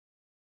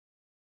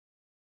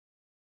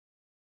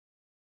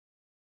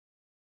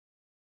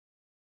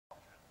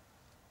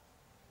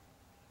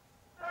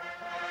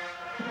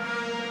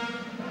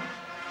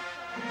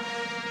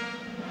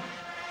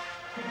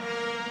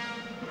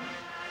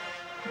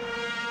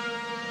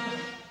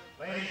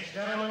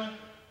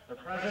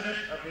President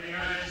of the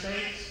United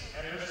States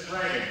and Mrs.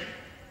 Reagan.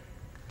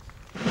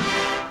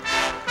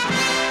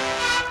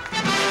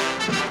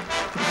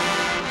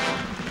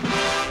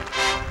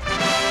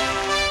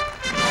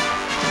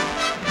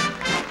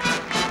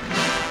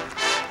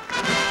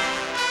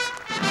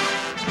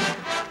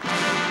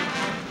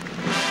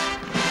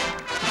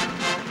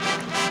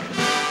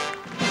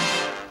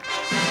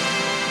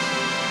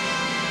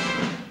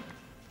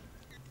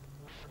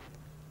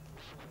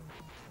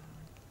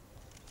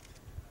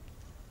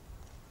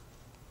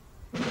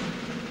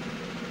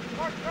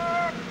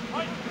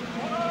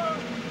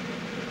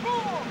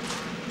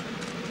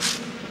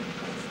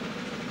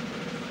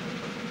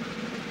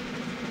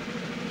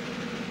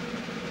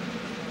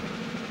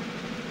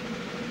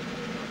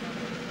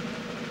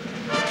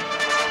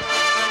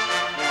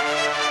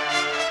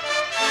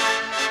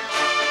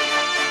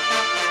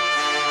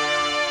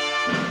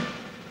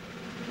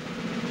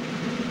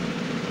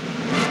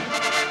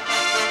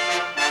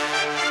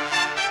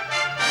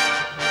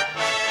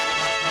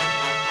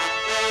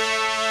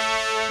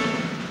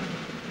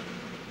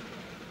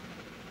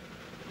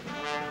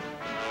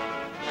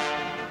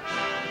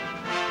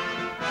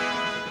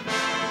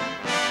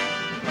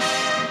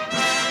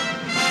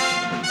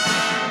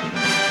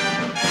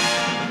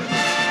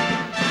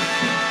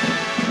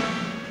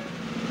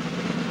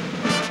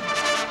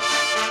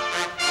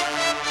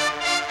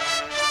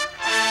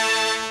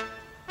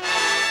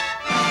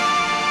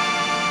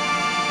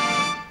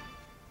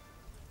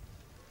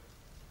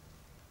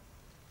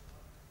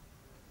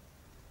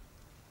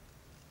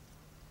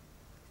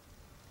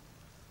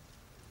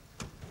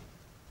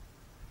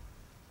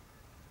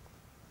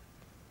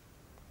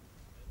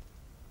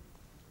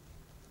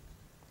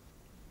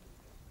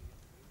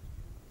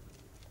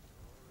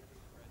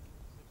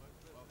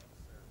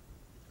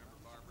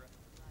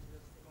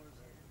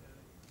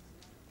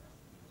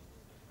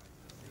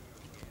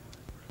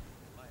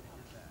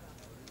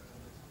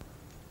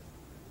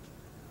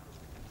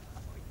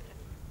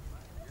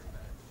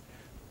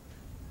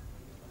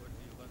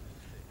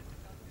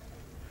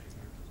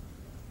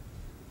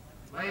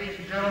 Ladies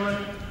and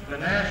gentlemen, the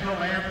national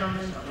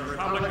anthems of the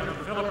Republic of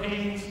the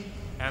Philippines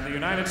and the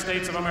United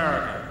States of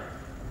America.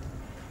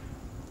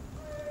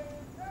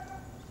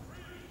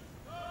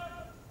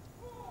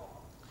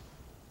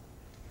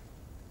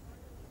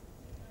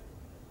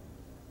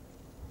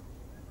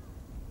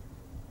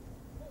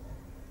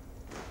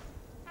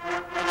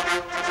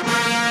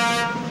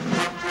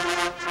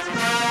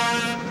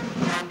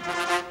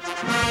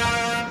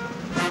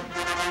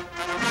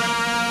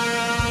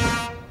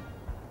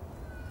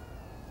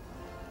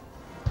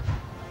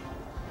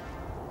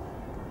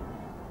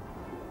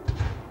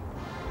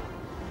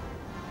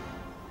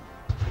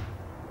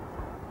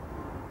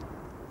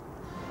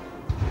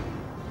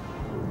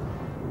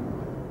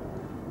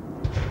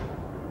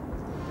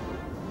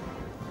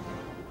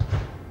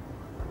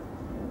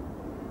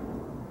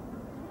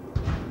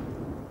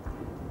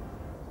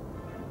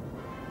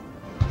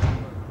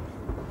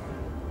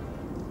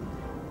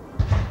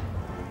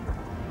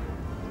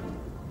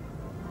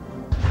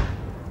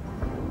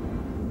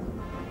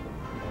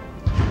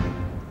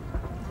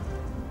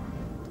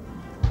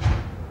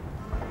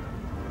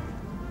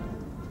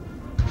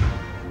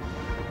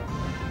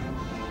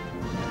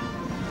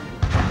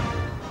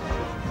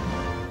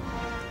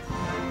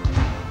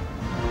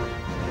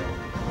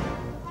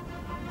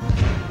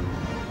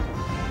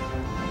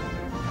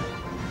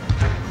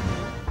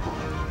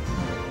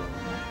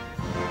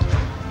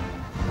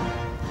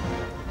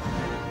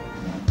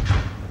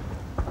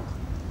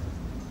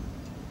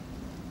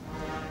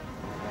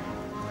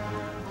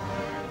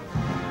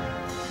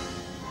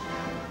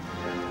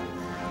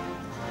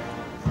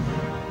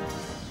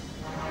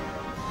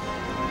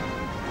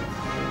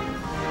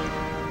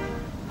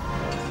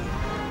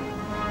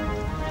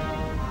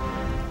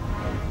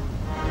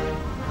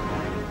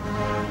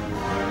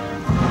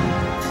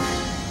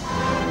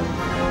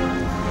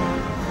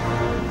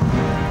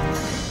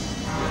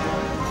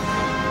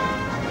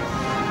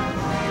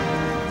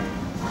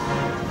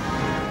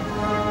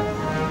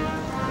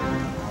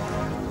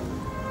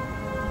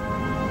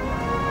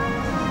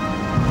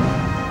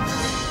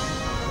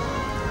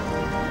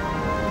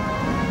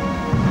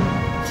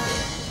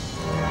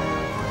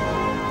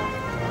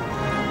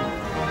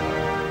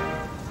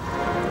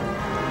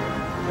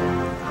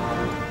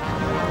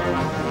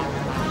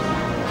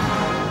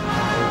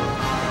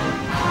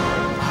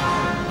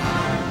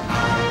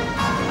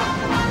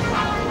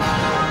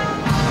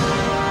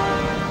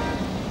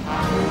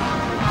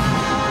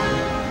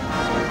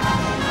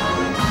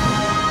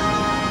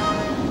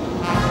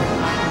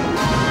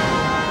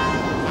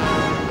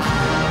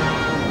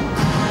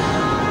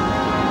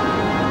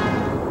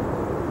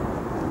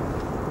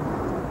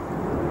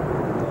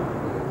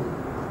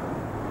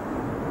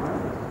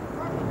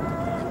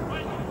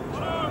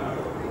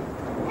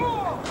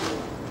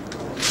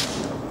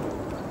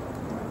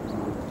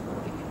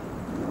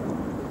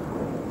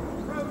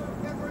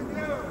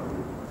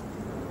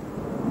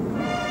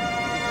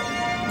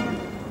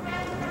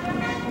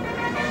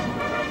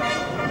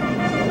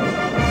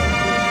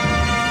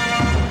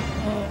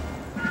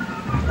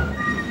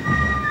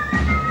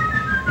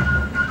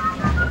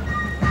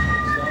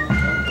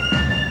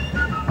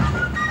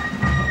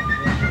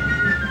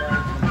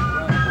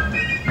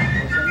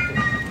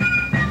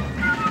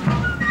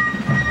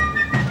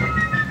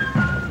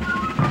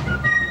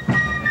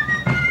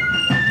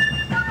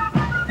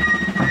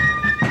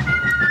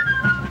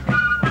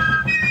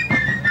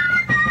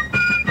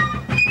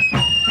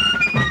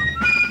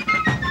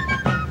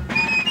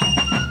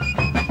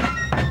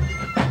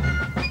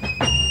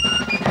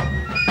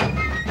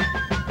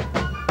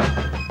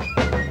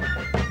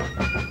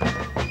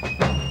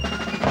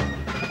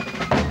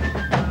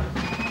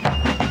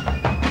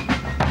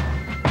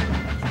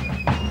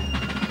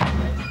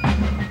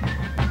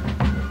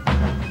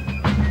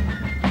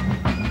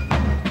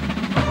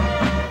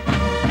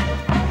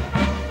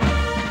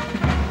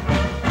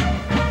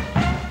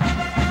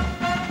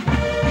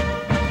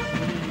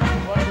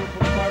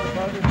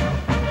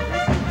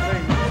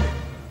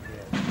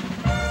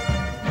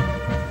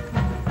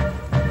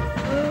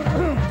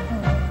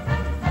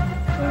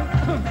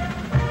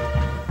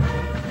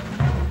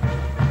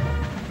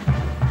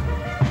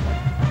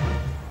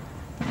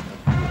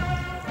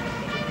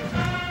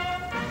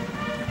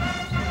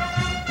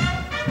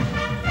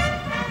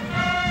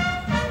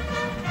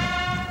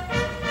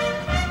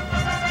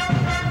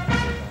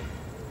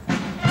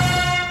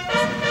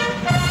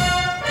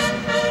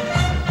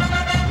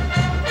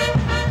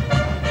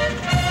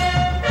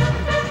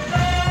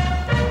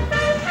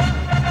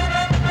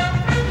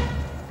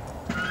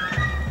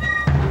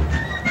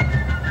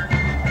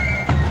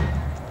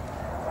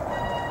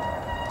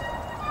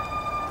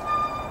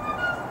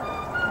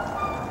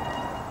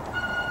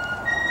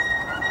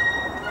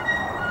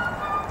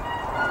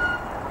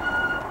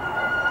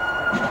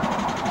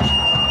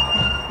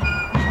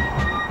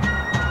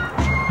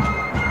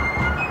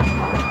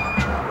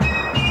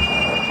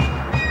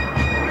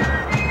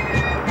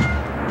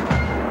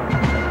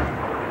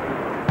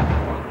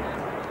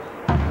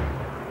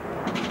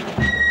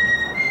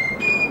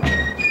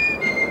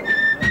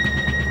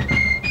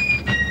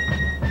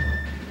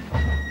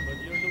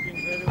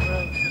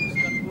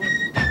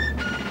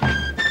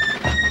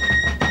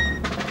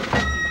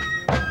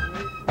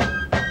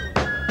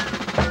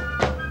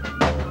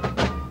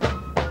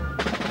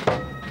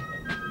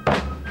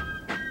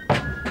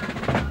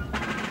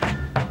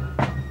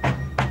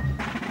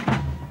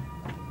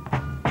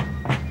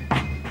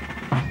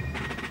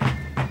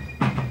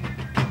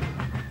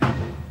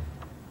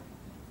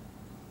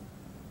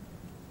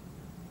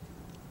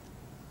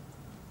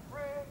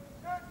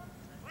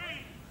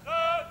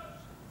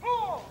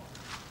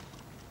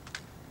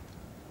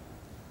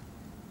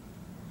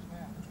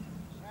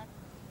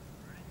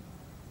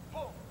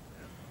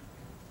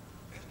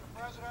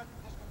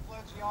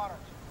 the honors.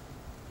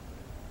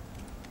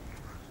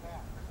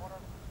 Stand. Order.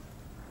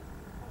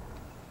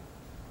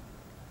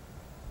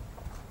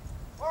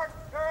 Order.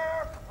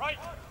 Right.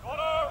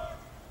 Order.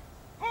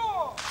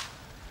 Cool.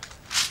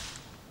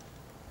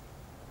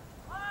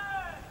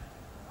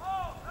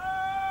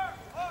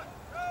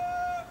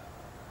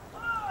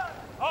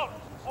 Out.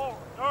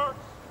 Order.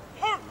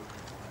 Hurt.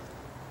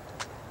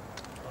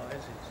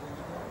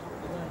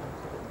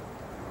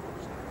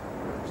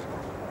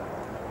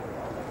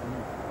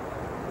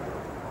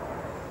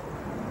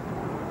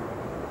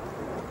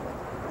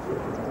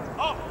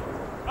 Out.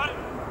 Ready.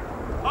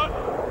 Out.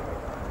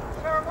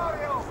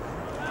 Ceremonial.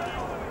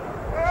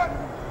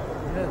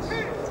 Yes.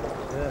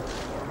 Yes.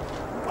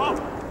 Out.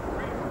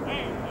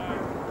 Remain.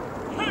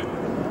 Hit.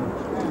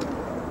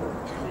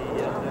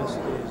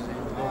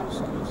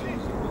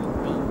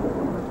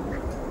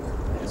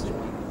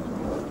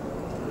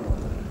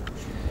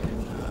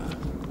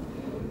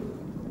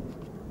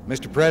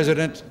 Mr.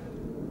 President,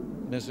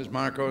 Mrs.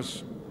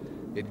 Marcos,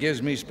 it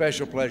gives me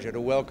special pleasure to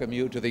welcome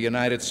you to the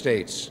United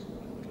States.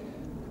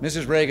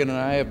 Mrs. Reagan and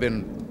I have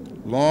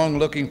been long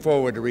looking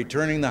forward to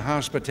returning the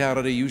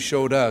hospitality you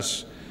showed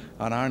us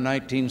on our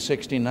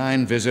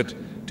 1969 visit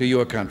to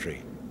your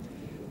country.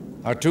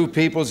 Our two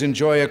peoples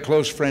enjoy a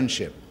close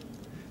friendship,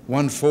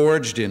 one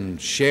forged in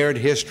shared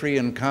history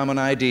and common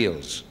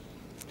ideals.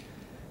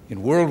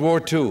 In World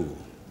War II,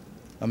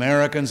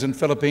 Americans and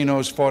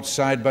Filipinos fought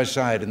side by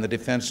side in the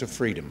defense of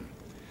freedom,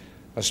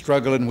 a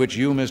struggle in which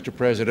you, Mr.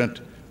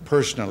 President,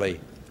 personally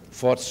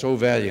fought so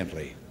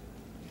valiantly.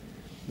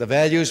 The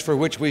values for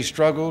which we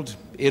struggled,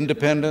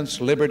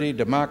 independence, liberty,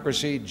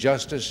 democracy,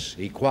 justice,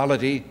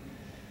 equality,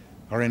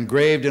 are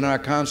engraved in our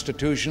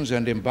constitutions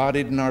and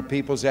embodied in our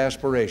people's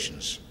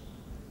aspirations.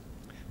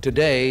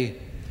 Today,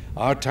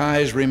 our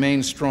ties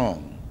remain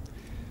strong,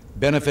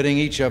 benefiting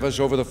each of us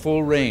over the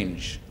full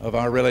range of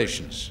our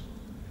relations.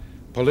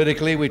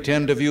 Politically, we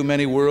tend to view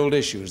many world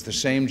issues the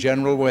same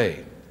general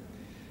way.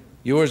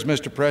 Yours,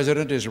 Mr.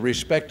 President, is a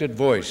respected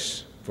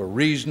voice for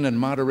reason and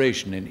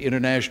moderation in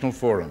international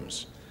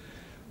forums.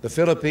 The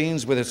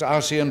Philippines, with its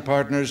ASEAN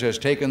partners, has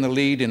taken the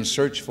lead in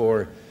search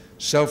for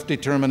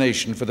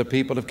self-determination for the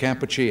people of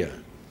Kampuchea.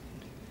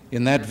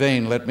 In that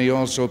vein, let me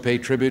also pay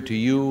tribute to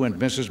you and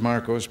Mrs.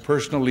 Marcos'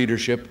 personal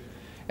leadership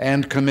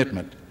and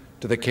commitment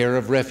to the care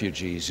of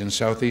refugees in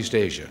Southeast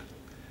Asia.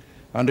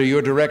 Under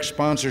your direct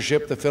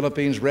sponsorship, the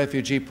Philippines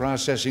Refugee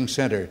Processing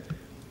Center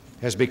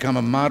has become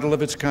a model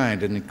of its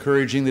kind in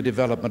encouraging the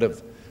development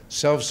of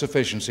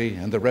self-sufficiency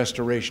and the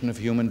restoration of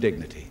human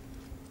dignity.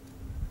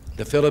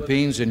 The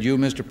Philippines and you,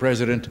 Mr.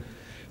 President,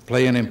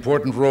 play an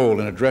important role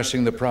in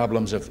addressing the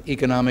problems of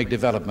economic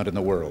development in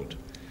the world.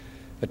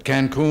 At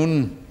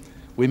Cancun,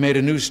 we made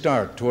a new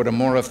start toward a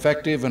more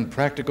effective and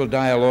practical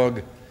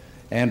dialogue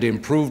and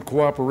improved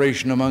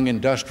cooperation among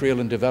industrial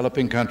and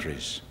developing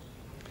countries.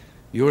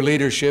 Your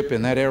leadership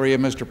in that area,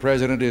 Mr.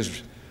 President,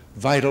 is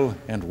vital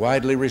and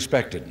widely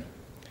respected.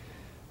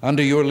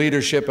 Under your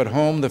leadership at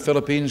home, the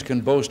Philippines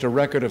can boast a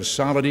record of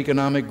solid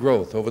economic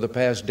growth over the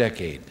past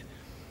decade,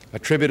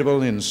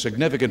 attributable in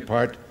significant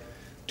part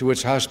to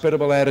its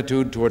hospitable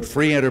attitude toward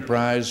free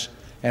enterprise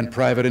and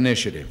private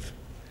initiative.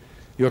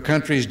 Your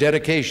country's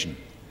dedication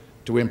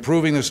to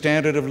improving the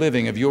standard of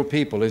living of your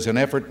people is an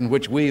effort in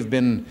which we've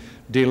been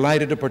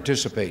delighted to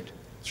participate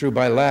through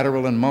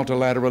bilateral and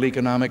multilateral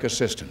economic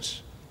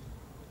assistance.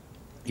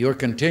 Your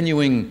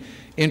continuing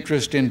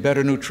interest in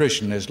better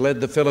nutrition has led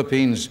the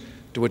Philippines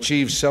to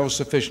achieve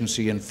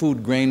self-sufficiency in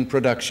food grain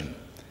production.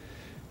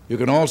 You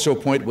can also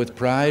point with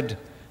pride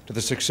to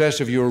the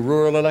success of your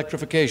rural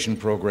electrification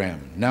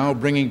program, now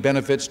bringing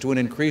benefits to an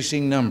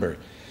increasing number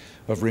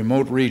of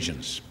remote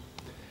regions.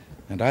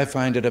 And I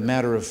find it a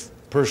matter of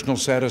personal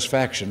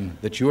satisfaction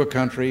that your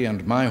country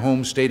and my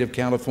home state of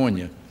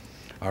California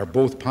are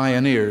both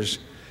pioneers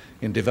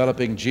in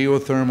developing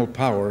geothermal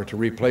power to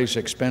replace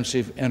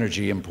expensive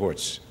energy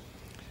imports.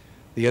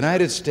 The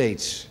United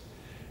States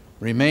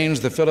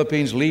remains the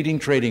Philippines' leading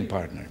trading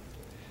partner,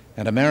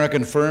 and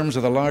American firms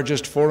are the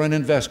largest foreign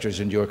investors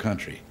in your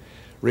country,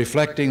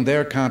 reflecting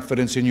their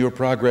confidence in your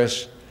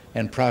progress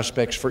and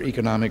prospects for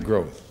economic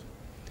growth.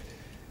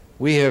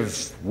 We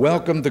have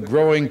welcomed the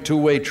growing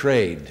two-way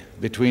trade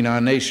between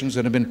our nations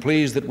and have been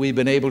pleased that we've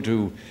been able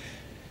to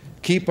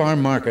keep our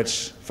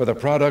markets for the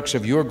products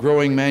of your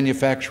growing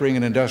manufacturing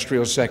and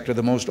industrial sector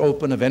the most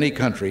open of any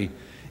country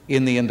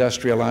in the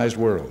industrialized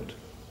world.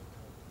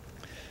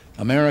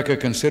 America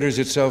considers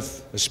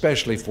itself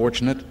especially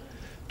fortunate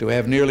to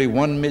have nearly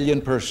 1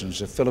 million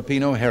persons of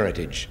Filipino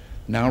heritage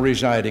now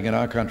residing in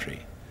our country.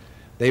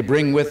 They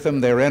bring with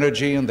them their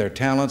energy and their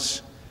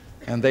talents,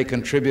 and they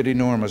contribute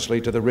enormously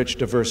to the rich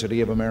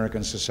diversity of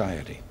American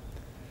society.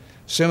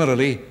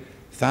 Similarly,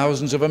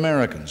 thousands of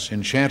Americans,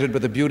 enchanted by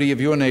the beauty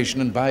of your nation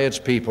and by its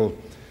people,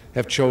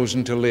 have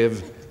chosen to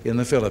live in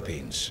the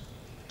Philippines.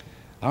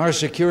 Our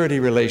security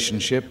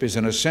relationship is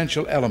an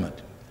essential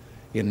element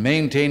in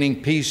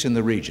maintaining peace in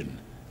the region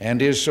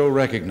and is so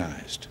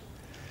recognized.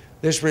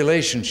 This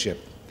relationship,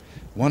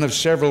 one of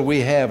several we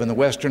have in the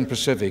Western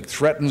Pacific,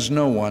 threatens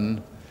no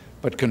one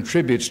but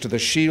contributes to the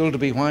shield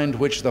behind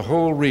which the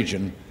whole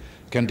region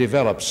can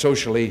develop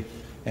socially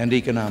and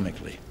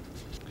economically.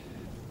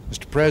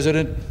 Mr.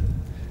 President,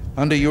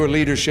 under your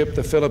leadership,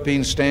 the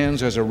Philippines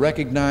stands as a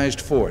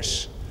recognized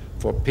force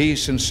for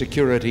peace and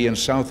security in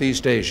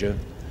Southeast Asia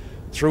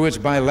through its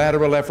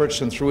bilateral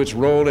efforts and through its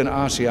role in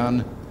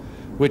ASEAN,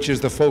 which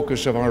is the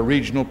focus of our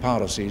regional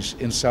policies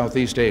in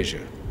Southeast Asia.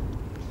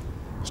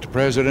 Mr.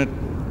 President,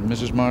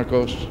 Mrs.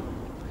 Marcos,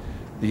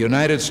 the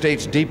United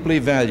States deeply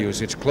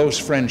values its close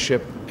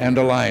friendship and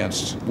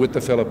alliance with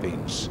the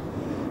Philippines.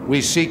 We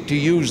seek to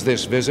use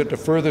this visit to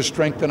further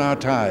strengthen our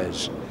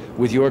ties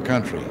with your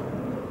country.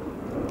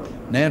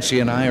 Nancy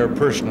and I are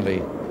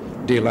personally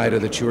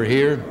delighted that you're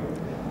here,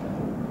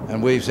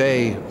 and we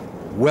say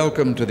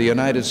welcome to the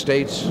United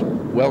States,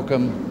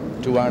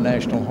 welcome to our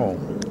national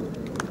home.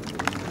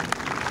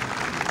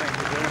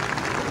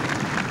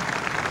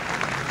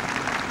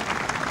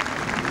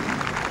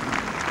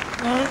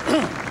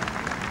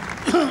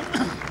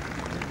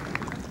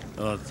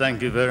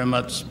 Thank you very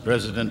much,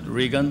 President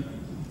Reagan.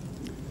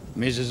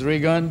 Mrs.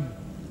 Reagan,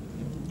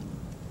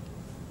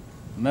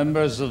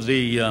 members of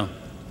the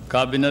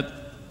Cabinet,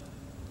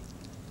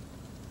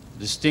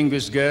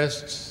 distinguished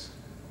guests,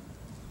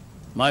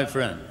 my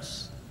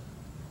friends.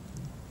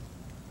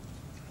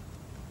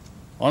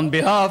 On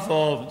behalf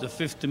of the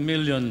 50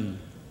 million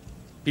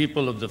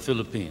people of the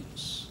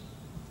Philippines,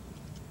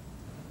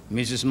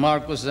 Mrs.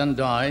 Marcos and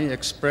I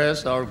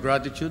express our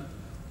gratitude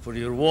for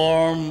your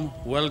warm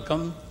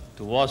welcome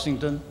to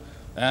Washington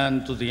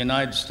and to the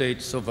United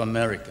States of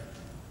America.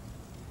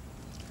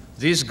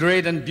 This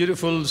great and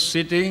beautiful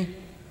city,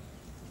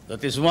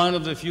 that is one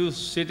of the few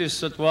cities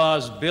that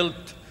was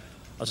built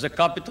as the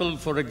capital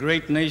for a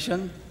great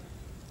nation,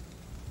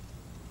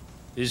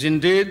 is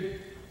indeed,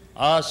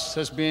 as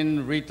has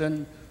been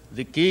written,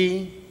 the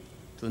key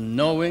to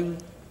knowing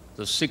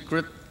the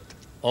secret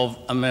of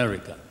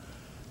America.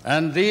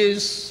 And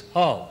this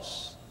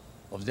house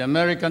of the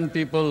American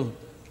people,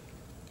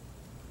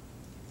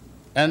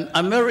 an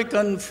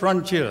American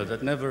frontier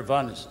that never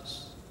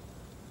vanishes.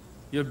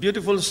 Your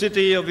beautiful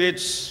city with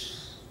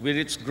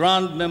its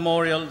grand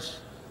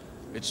memorials,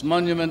 its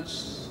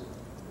monuments,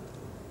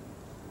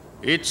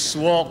 its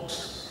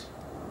walks,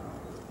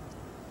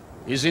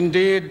 is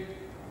indeed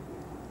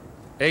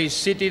a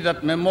city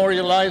that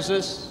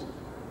memorializes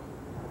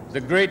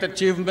the great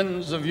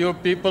achievements of your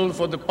people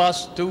for the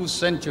past 2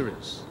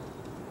 centuries.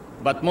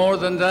 But more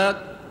than that,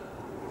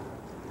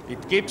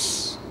 it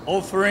keeps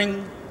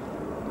offering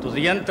to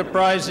the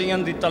enterprising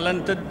and the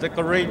talented, the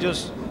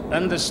courageous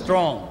and the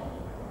strong,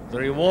 the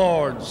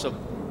rewards of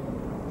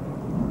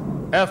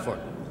effort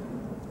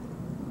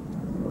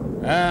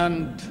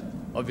and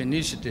of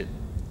initiative.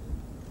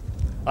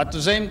 At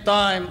the same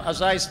time,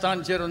 as I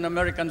stand here on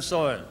American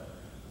soil,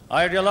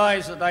 I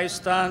realize that I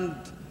stand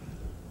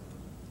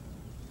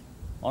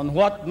on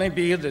what may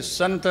be the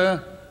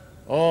center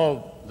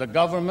of the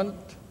government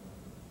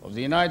of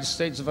the United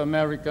States of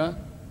America,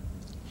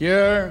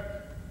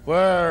 here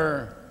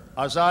where,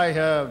 as I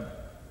have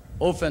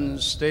often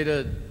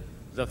stated,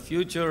 the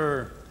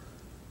future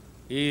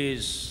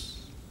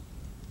is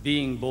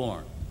being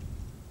born.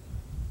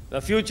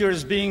 The future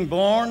is being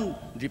born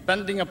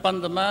depending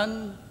upon the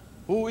man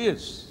who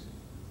is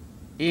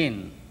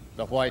in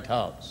the White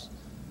House.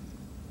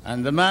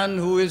 And the man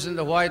who is in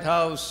the White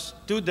House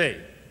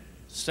today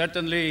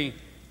certainly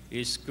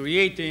is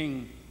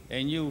creating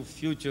a new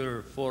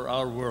future for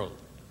our world.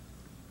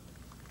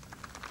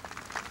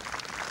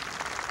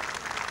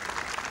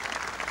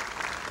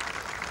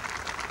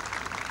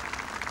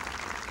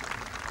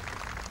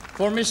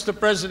 For Mr.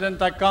 President,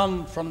 I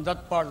come from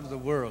that part of the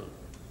world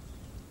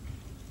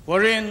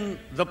wherein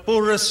the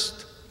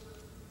poorest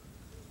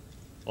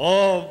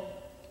of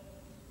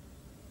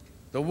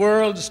the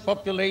world's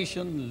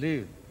population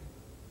live.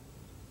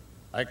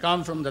 I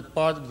come from that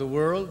part of the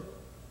world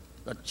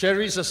that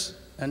cherishes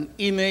an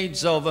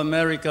image of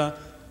America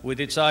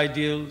with its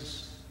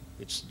ideals,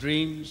 its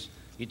dreams,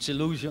 its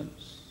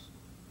illusions.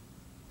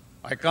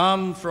 I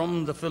come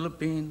from the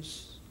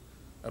Philippines,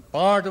 a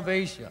part of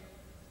Asia,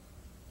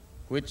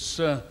 which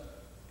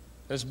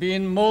has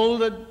been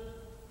molded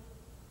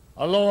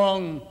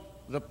along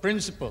the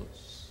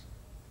principles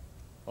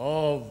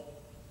of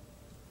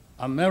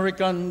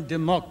American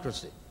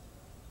democracy.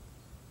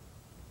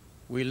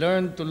 We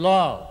learned to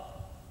love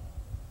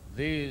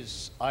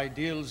these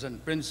ideals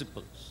and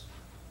principles,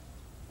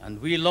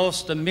 and we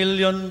lost 1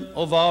 million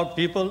of our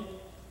people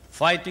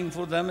fighting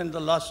for them in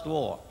the last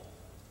war.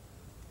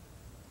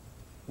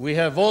 We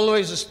have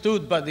always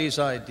stood by these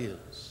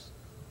ideals.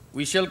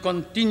 We shall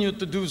continue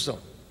to do so,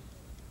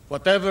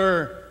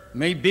 whatever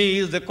may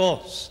be the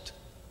cost,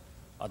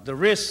 at the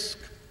risk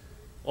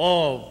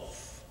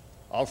of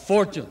our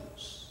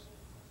fortunes,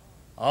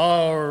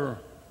 our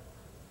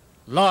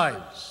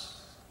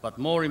lives, but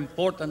more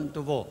important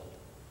of all,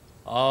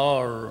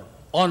 our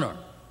honor.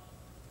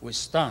 We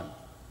stand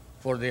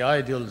for the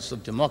ideals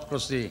of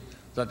democracy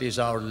that is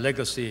our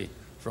legacy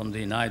from the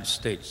United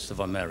States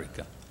of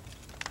America.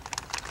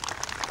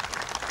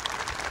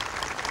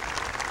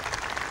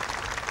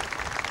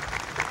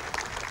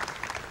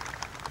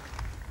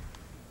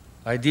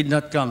 I did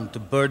not come to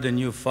burden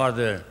you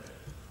further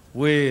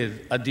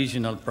with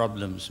additional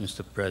problems,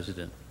 Mr.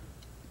 President.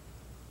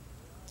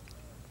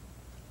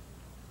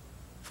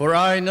 For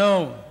I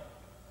know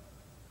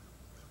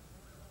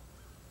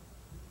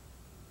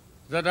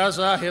that, as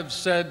I have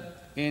said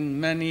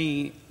in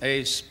many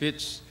a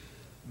speech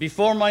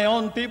before my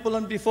own people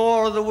and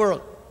before the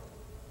world,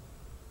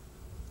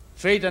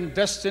 fate and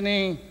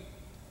destiny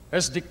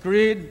has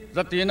decreed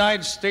that the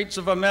United States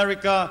of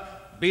America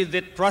be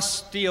the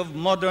trustee of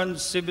modern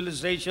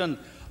civilization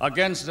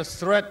against the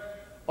threat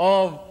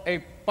of a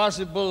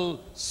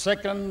possible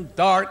second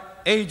dark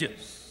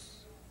ages.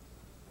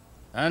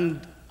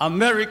 And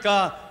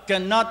America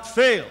cannot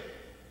fail.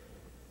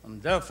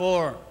 And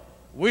therefore,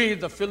 we,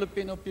 the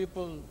Filipino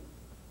people,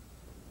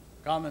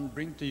 come and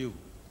bring to you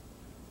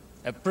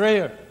a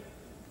prayer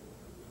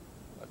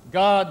that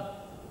God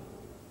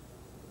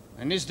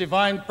and His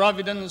divine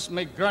providence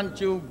may grant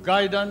you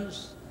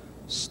guidance,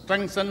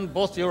 strengthen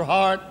both your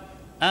heart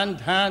and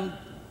hand,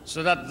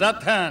 so that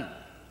that hand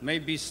may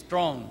be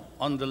strong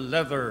on the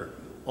lever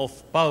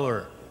of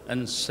power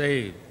and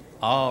save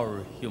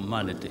our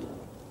humanity.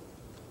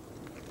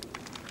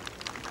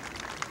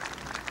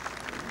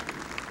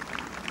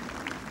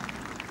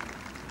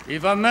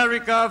 If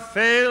America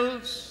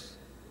fails,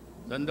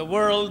 then the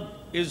world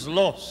is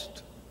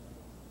lost.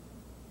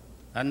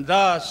 And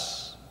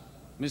thus,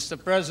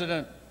 Mr.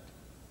 President,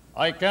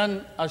 I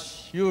can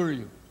assure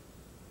you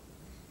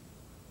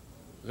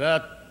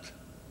that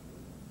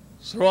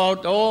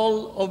throughout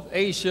all of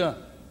Asia,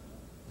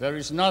 there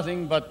is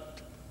nothing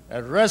but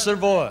a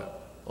reservoir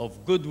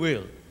of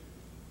goodwill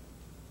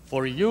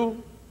for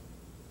you,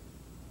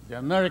 the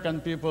American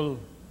people,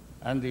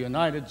 and the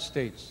United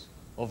States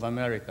of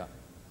America.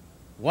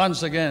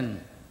 Once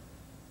again,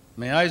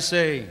 may I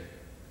say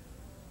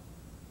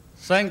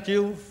thank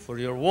you for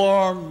your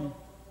warm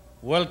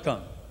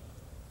welcome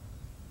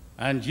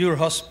and your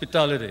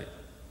hospitality,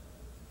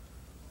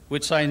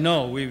 which I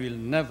know we will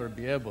never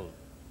be able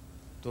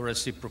to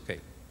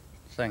reciprocate.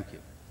 Thank you.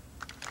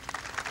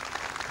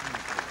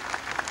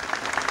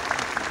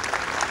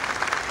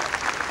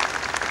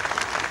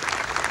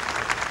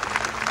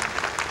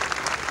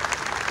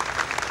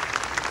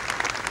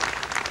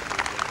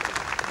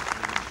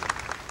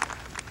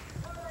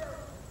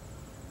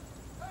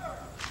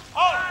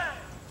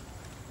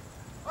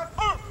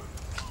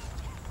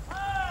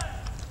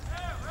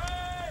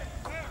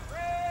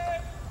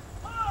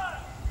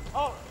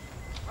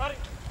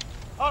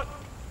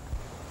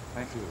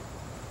 Thank you.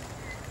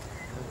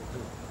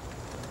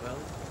 Well,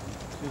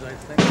 should I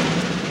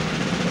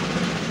thank you?